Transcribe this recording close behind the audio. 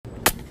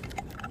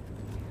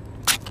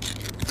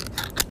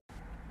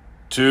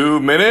2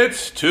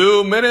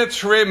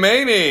 minutes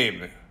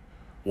remaining.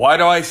 Why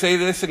do I say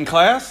this in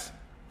class?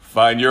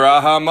 Find your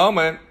aha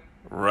moment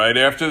right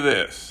after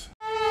this.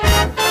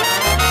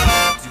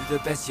 Do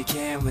the best you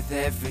can with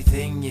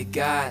everything you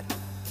got.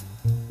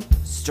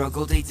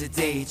 Struggle day to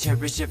day,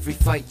 cherish every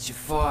fight you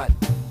fought.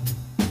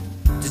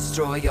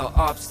 Destroy your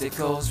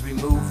obstacles,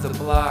 remove the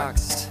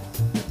blocks.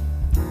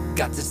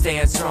 Got to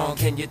stand strong,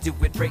 can you do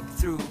it? Break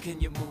through, can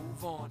you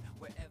move on?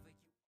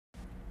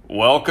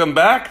 Welcome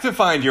back to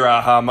Find Your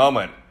Aha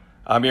Moment.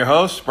 I'm your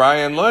host,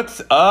 Brian Lutz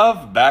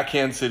of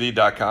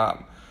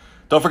BackhandCity.com.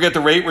 Don't forget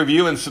to rate,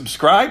 review, and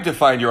subscribe to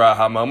Find Your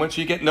Aha Moment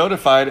so you get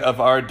notified of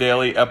our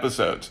daily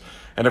episodes.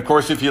 And of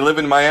course, if you live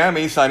in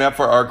Miami, sign up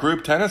for our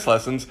group tennis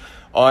lessons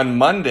on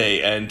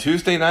Monday and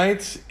Tuesday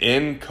nights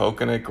in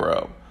Coconut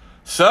Grove.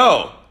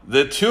 So,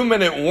 the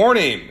 2-minute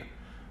warning.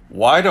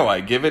 Why do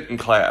I give it in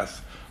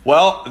class?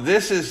 Well,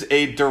 this is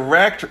a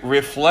direct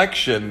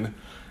reflection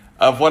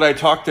of what I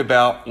talked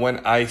about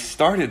when I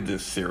started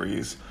this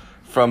series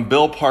from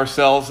Bill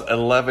Parcells'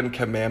 11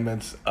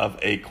 Commandments of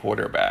a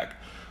Quarterback.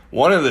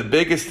 One of the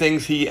biggest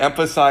things he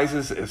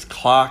emphasizes is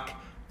clock.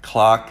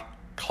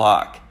 Clock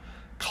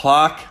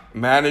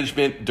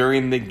management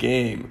during the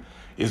game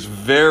is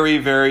very,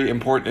 very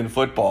important in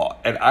football.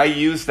 And I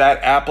use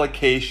that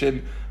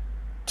application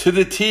to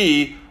the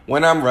T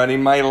when I'm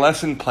running my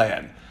lesson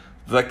plan.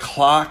 The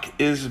clock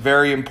is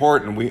very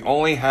important. We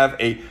only have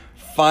a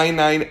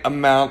finite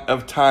amount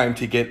of time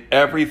to get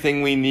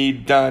everything we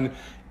need done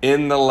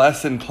in the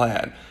lesson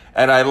plan.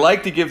 And I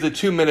like to give the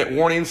 2-minute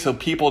warning so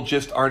people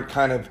just aren't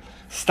kind of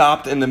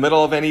stopped in the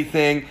middle of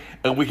anything,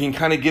 and we can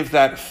kind of give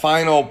that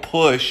final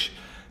push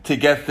to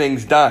get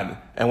things done.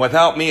 And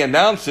without me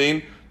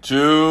announcing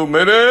 2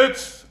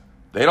 minutes,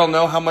 they don't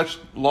know how much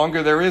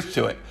longer there is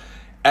to it.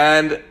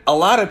 And a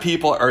lot of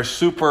people are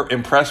super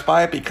impressed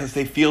by it because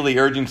they feel the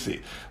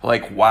urgency.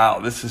 Like, wow,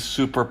 this is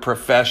super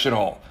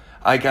professional.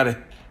 I got to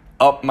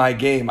up my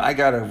game. I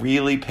got to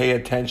really pay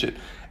attention.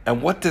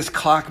 And what this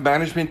clock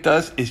management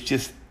does is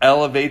just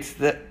elevates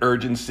the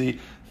urgency,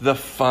 the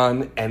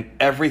fun, and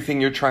everything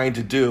you're trying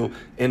to do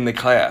in the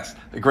class.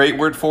 The great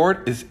word for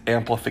it is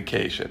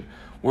amplification.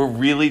 We're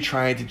really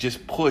trying to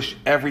just push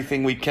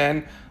everything we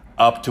can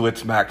up to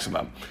its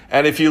maximum.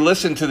 And if you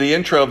listen to the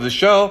intro of the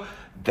show,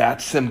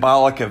 that's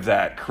symbolic of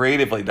that.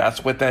 Creatively,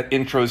 that's what that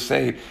intro is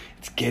saying.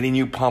 It's getting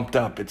you pumped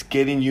up. It's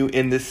getting you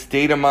in this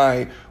state of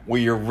mind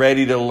where you're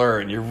ready to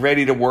learn. You're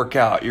ready to work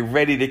out. You're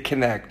ready to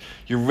connect.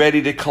 You're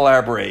ready to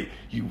collaborate.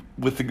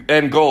 With the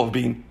end goal of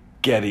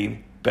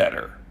getting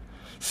better.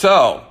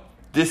 So,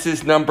 this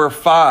is number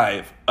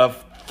 5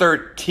 of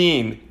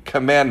 13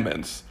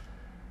 commandments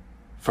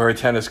for a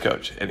tennis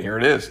coach. And here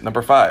it is,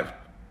 number 5.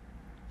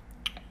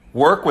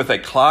 Work with a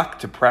clock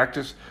to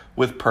practice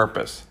with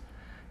purpose.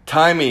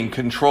 Timing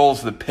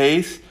controls the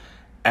pace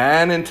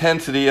and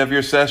intensity of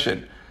your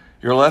session.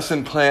 Your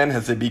lesson plan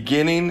has a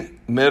beginning,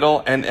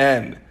 middle, and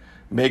end.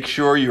 Make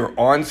sure you're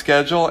on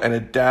schedule and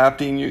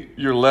adapting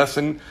your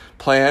lesson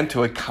plan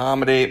to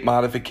accommodate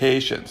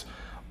modifications.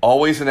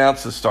 Always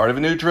announce the start of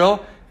a new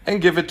drill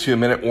and give a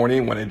 2-minute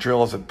warning when a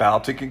drill is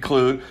about to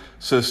conclude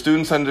so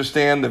students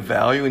understand the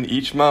value in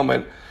each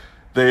moment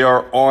they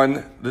are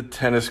on the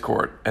tennis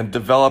court, and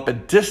develop a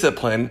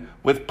discipline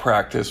with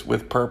practice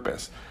with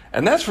purpose.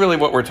 And that's really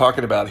what we're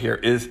talking about here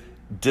is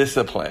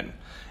discipline.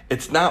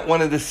 It's not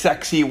one of the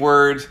sexy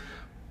words.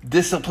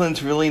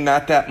 Discipline's really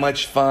not that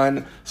much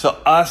fun. So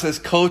us as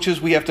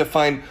coaches, we have to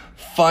find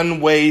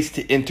fun ways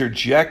to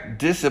interject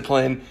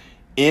discipline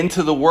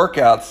into the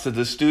workouts so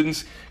the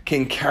students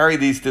can carry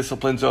these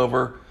disciplines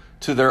over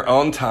to their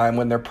own time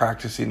when they're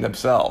practicing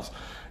themselves.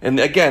 And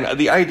again,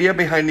 the idea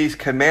behind these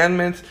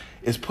commandments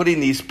is putting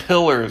these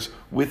pillars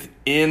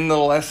within the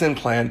lesson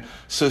plan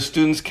so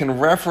students can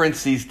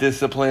reference these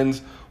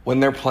disciplines when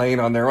they're playing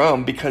on their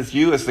own, because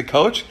you as the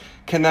coach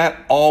cannot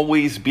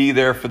always be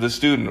there for the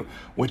student.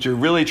 What you're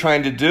really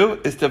trying to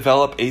do is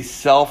develop a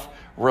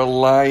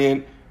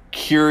self-reliant,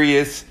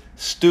 curious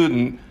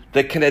student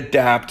that can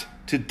adapt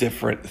to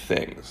different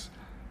things.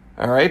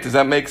 All right, does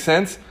that make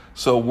sense?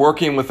 So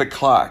working with a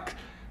clock.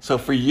 So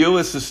for you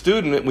as a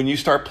student, when you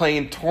start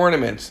playing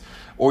tournaments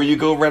or you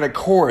go rent a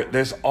court,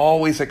 there's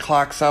always a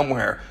clock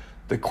somewhere.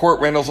 The court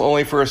rental's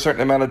only for a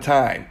certain amount of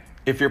time.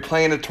 If you're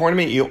playing a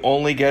tournament, you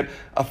only get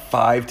a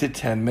 5 to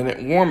 10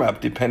 minute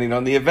warm-up depending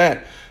on the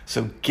event.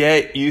 So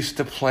get used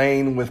to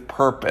playing with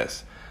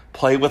purpose.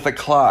 Play with a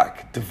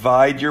clock.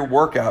 Divide your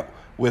workout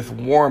with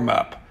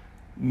warm-up,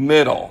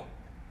 middle,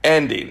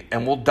 ending.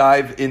 And we'll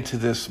dive into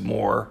this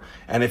more.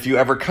 And if you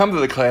ever come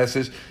to the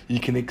classes, you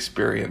can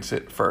experience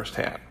it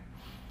firsthand.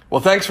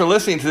 Well, thanks for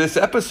listening to this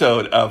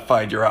episode of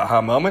Find Your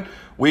Aha Moment.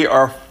 We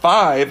are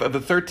 5 of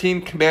the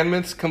 13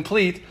 commandments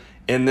complete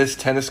in this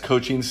tennis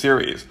coaching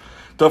series.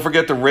 Don't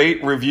forget to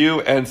rate, review,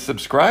 and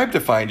subscribe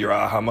to Find Your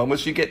Aha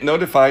Moments so you get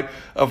notified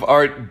of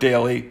our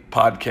daily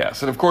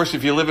podcast. And of course,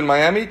 if you live in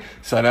Miami,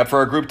 sign up for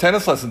our group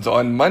tennis lessons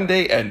on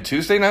Monday and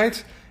Tuesday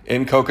nights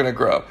in Coconut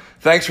Grove.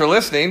 Thanks for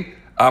listening.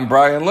 I'm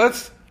Brian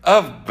Lutz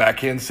of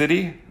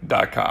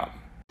BackhandCity.com.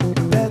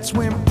 That's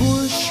when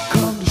push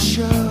comes to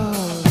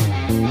shove.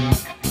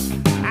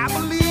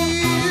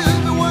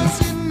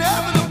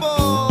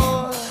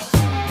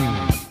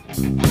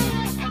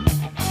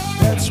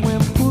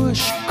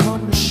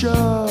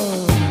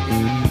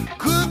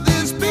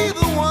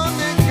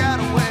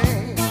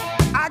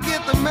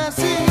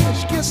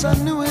 wish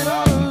I knew